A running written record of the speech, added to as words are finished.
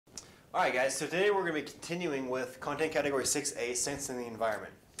Alright guys, so today we're going to be continuing with Content Category 6A, Sensing the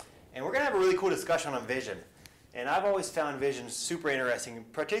Environment. And we're going to have a really cool discussion on vision. And I've always found vision super interesting,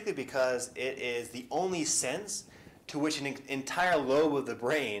 particularly because it is the only sense to which an entire lobe of the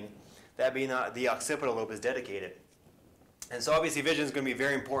brain, that being the occipital lobe, is dedicated. And so obviously vision is going to be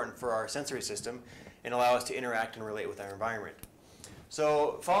very important for our sensory system and allow us to interact and relate with our environment.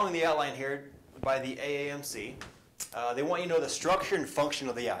 So following the outline here by the AAMC, they want you to know the structure and function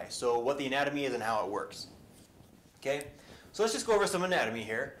of the eye, so what the anatomy is and how it works. Okay, so let's just go over some anatomy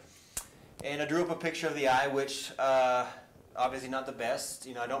here. And I drew up a picture of the eye, which obviously not the best.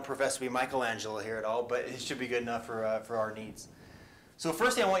 You know, I don't profess to be Michelangelo here at all, but it should be good enough for our needs. So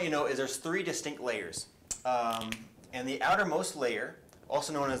first thing I want you to know is there's three distinct layers. And the outermost layer,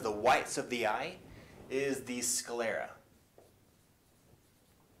 also known as the whites of the eye, is the sclera.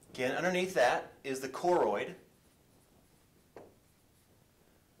 Okay, and underneath that is the choroid,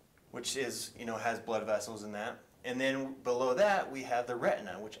 which is, has blood vessels in that. And then below that, we have the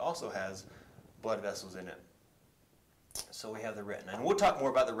retina, which also has blood vessels in it. So we have the retina. And we'll talk more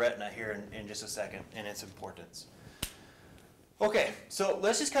about the retina here in just a second and its importance. Okay, so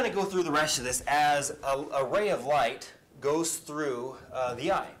let's just kind of go through the rest of this as a ray of light goes through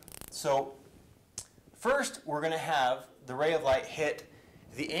the eye. So first, we're going to have the ray of light hit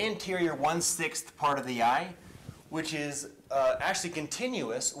the anterior 1/6 part of the eye, which is actually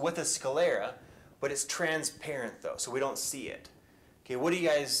continuous with the sclera, but it's transparent though, so we don't see it. Okay, what do you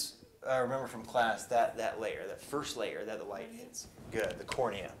guys remember from class, that layer, that first layer that the light hits? Good, the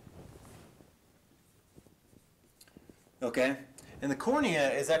cornea. Okay, and the cornea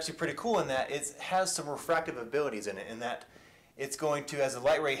is actually pretty cool in that it has some refractive abilities in it, in that it's going to, as the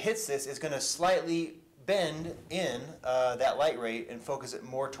light ray hits this, it's going to slightly bend in that light ray and focus it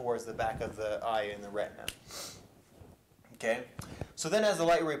more towards the back of the eye and the retina. Okay, so then as the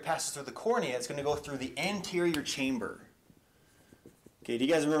light ray passes through the cornea, it's going to go through the anterior chamber. Okay, do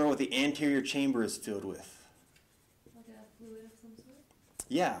you guys remember what the anterior chamber is filled with? Like a fluid of some sort?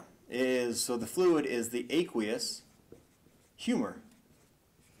 Yeah, so the fluid is the aqueous humor.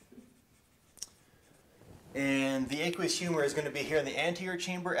 And the aqueous humor is going to be here in the anterior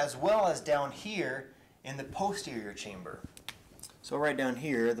chamber as well as down here in the posterior chamber. So right down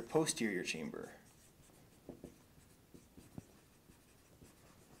here, the posterior chamber,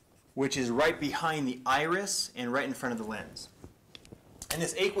 which is right behind the iris and right in front of the lens. And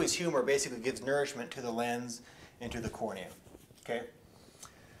this aqueous humor basically gives nourishment to the lens and to the cornea. Okay?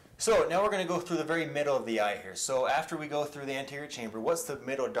 So now we're going to go through the very middle of the eye here. So after we go through the anterior chamber, what's the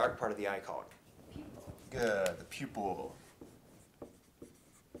middle dark part of the eye called? Pupil. Good, the pupil.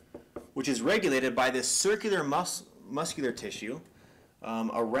 Which is regulated by this circular muscular tissue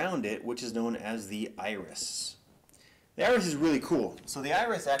around it, which is known as the iris. The iris is really cool. So the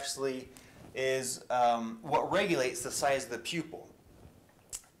iris actually is what regulates the size of the pupil.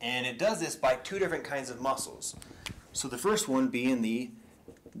 And it does this by two different kinds of muscles. So the first one being the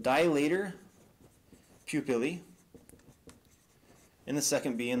dilator pupillae, and the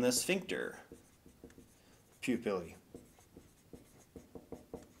second being the sphincter pupillae.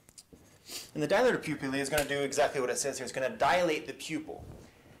 And the dilator pupillae is going to do exactly what it says here. It's going to dilate the pupil.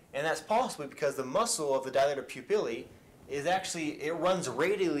 And that's possibly because the muscle of the dilator pupillae is actually, it runs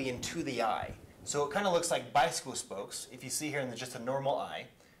radially into the eye. So it kind of looks like bicycle spokes, if you see here in just a normal eye,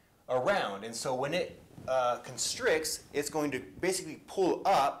 around. And so when it constricts, it's going to basically pull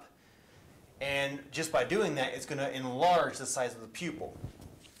up, and just by doing that, it's going to enlarge the size of the pupil.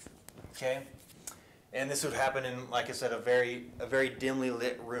 Okay? And this would happen in, like I said, a very dimly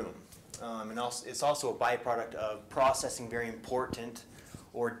lit room. And also, it's also a byproduct of processing very important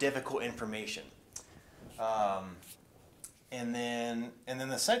or difficult information. And then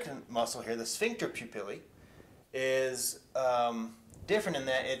the second muscle here, the sphincter pupillae, is different in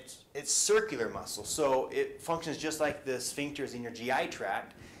that it's circular muscle. So it functions just like the sphincters in your GI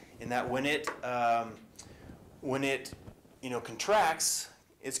tract, in that when it contracts,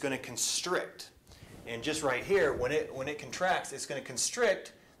 it's going to constrict. And just right here, when it contracts, it's going to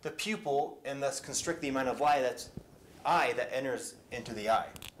constrict the pupil and thus constrict the amount of light that enters into the eye.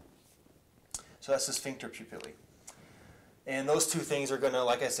 So that's the sphincter pupillae. And those two things are going to,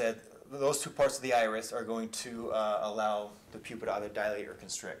 like I said, those two parts of the iris are going to allow the pupil to either dilate or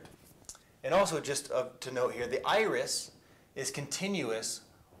constrict. And also, just to note here, the iris is continuous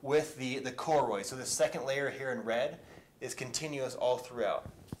with the choroid. So the second layer here in red is continuous all throughout.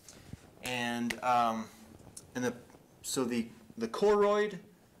 And the choroid,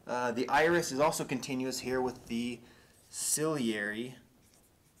 the iris is also continuous here with the ciliary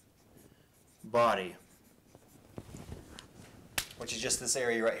body. which is just this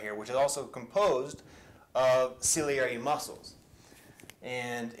area right here, which is also composed of ciliary muscles.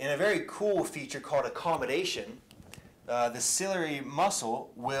 And in a very cool feature called accommodation, the ciliary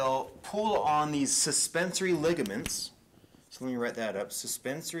muscle will pull on these suspensory ligaments. So let me write that up.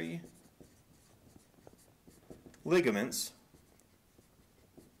 Suspensory ligaments,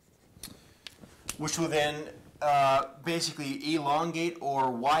 which will then basically elongate or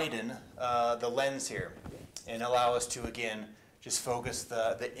widen the lens here and allow us to, again, just focus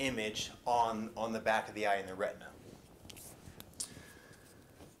the image on the back of the eye and the retina.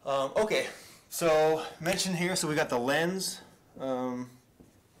 Okay, so mentioned here, so we got the lens.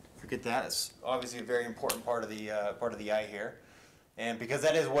 Forget that. It's obviously a very important part of the eye here, and because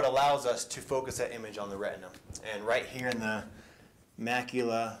that is what allows us to focus that image on the retina. And right here in the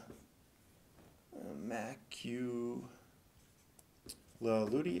macula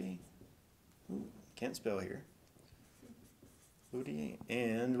lutea. Can't spell here. Lutea,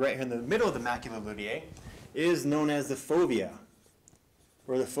 and right here in the middle of the macula lutea is known as the fovea,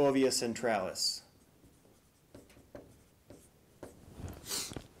 or the Fovea Centralis.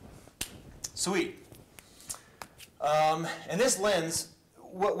 Sweet. And this lens,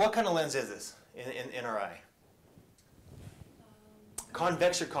 what kind of lens is this in our eye?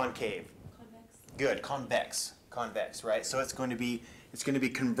 Convex or concave? Convex. Good, convex. Convex, right? So it's going to be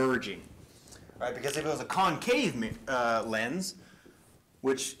converging, right? Because if it was a concave lens,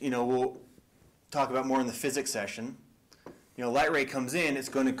 which we'll talk about more in the physics session, light ray comes in, it's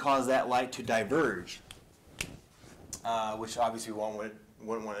going to cause that light to diverge, which obviously we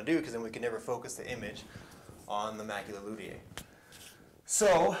wouldn't want to do, because then we can never focus the image on the macula lutea.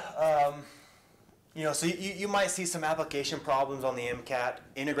 So, so you might see some application problems on the MCAT,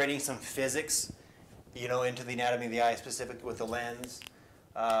 integrating some physics, into the anatomy of the eye, specifically with the lens.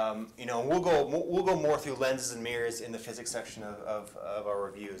 We'll go more through lenses and mirrors in the physics section of our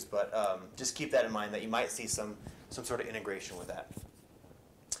reviews, but just keep that in mind, that you might see some sort of integration with that.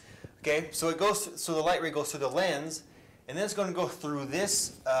 Okay, so the light ray goes through the lens, and then it's going to go through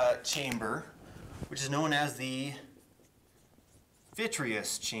this chamber, which is known as the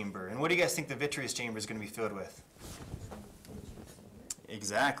vitreous chamber. And what do you guys think the vitreous chamber is going to be filled with?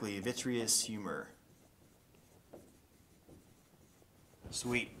 Exactly, vitreous humor.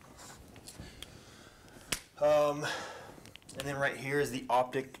 Sweet. And then right here is the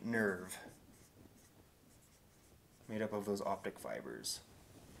optic nerve, made up of those optic fibers,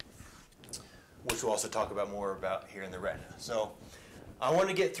 which we'll also talk about more about here in the retina. So I want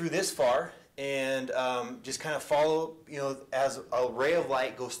to get through this far and just kind of follow, as a ray of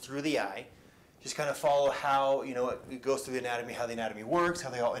light goes through the eye, just kind of follow how, it goes through the anatomy, how the anatomy works, how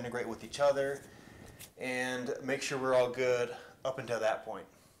they all integrate with each other, and make sure we're all good up until that point.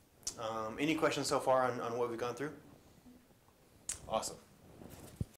 Any questions so far on what we've gone through? Awesome.